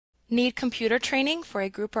Need computer training for a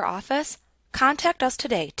group or office? Contact us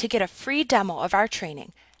today to get a free demo of our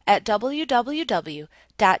training at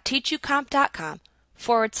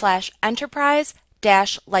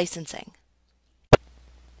www.teachucomp.com/enterprise-licensing.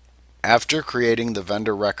 After creating the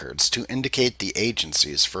vendor records to indicate the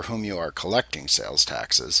agencies for whom you are collecting sales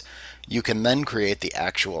taxes, you can then create the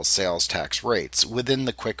actual sales tax rates within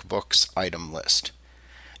the QuickBooks item list.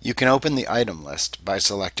 You can open the item list by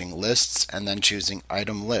selecting Lists and then choosing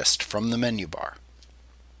Item List from the menu bar.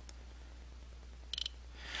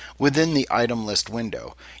 Within the item list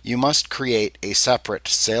window, you must create a separate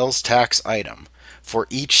sales tax item for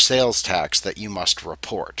each sales tax that you must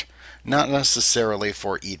report, not necessarily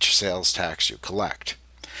for each sales tax you collect.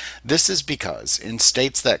 This is because in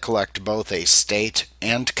states that collect both a state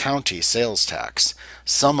and county sales tax,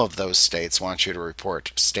 some of those states want you to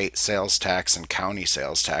report state sales tax and county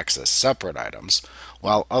sales tax as separate items,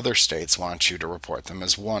 while other states want you to report them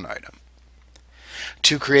as one item.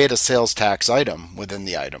 To create a sales tax item within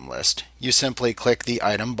the item list, you simply click the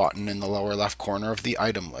Item button in the lower left corner of the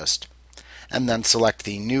item list, and then select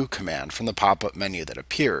the New command from the pop-up menu that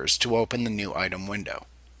appears to open the new item window.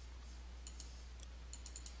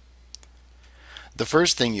 The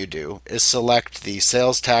first thing you do is select the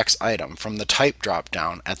sales tax item from the Type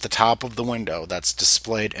drop-down at the top of the window that's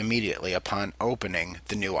displayed immediately upon opening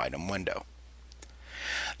the new item window.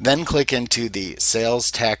 Then click into the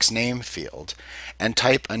Sales Tax Name field and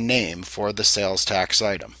type a name for the sales tax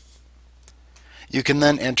item. You can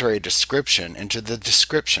then enter a description into the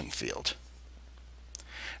Description field.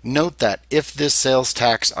 Note that if this sales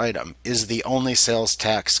tax item is the only sales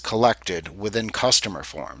tax collected within customer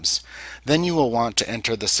forms, then you will want to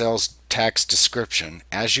enter the sales tax description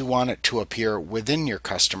as you want it to appear within your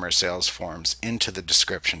customer sales forms into the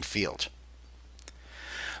description field.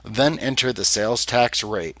 Then enter the sales tax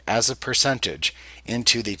rate as a percentage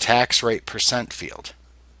into the tax rate percent field.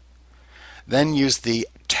 Then use the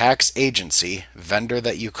tax agency vendor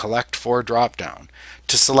that you collect for dropdown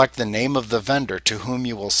to select the name of the vendor to whom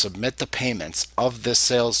you will submit the payments of this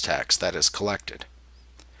sales tax that is collected.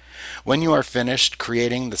 When you are finished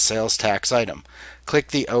creating the sales tax item, click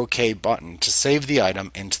the OK button to save the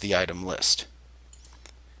item into the item list.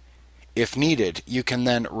 If needed, you can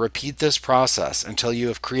then repeat this process until you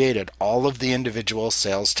have created all of the individual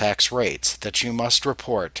sales tax rates that you must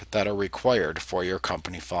report that are required for your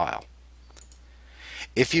company file.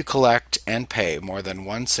 If you collect and pay more than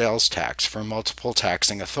one sales tax for multiple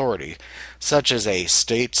taxing authority, such as a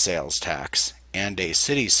state sales tax and a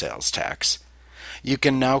city sales tax, you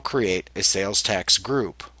can now create a sales tax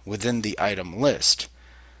group within the item list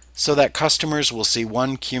so that customers will see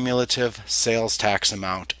one cumulative sales tax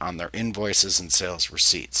amount on their invoices and sales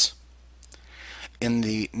receipts. In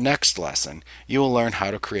the next lesson, you will learn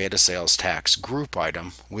how to create a sales tax group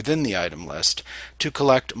item within the item list to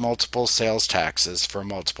collect multiple sales taxes for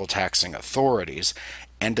multiple taxing authorities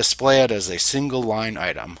and display it as a single line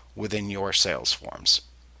item within your sales forms.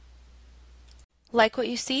 Like what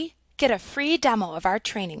you see? Get a free demo of our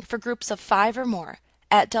training for groups of 5 or more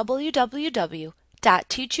at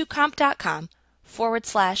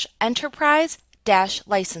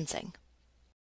www.teachucomp.com/enterprise-licensing.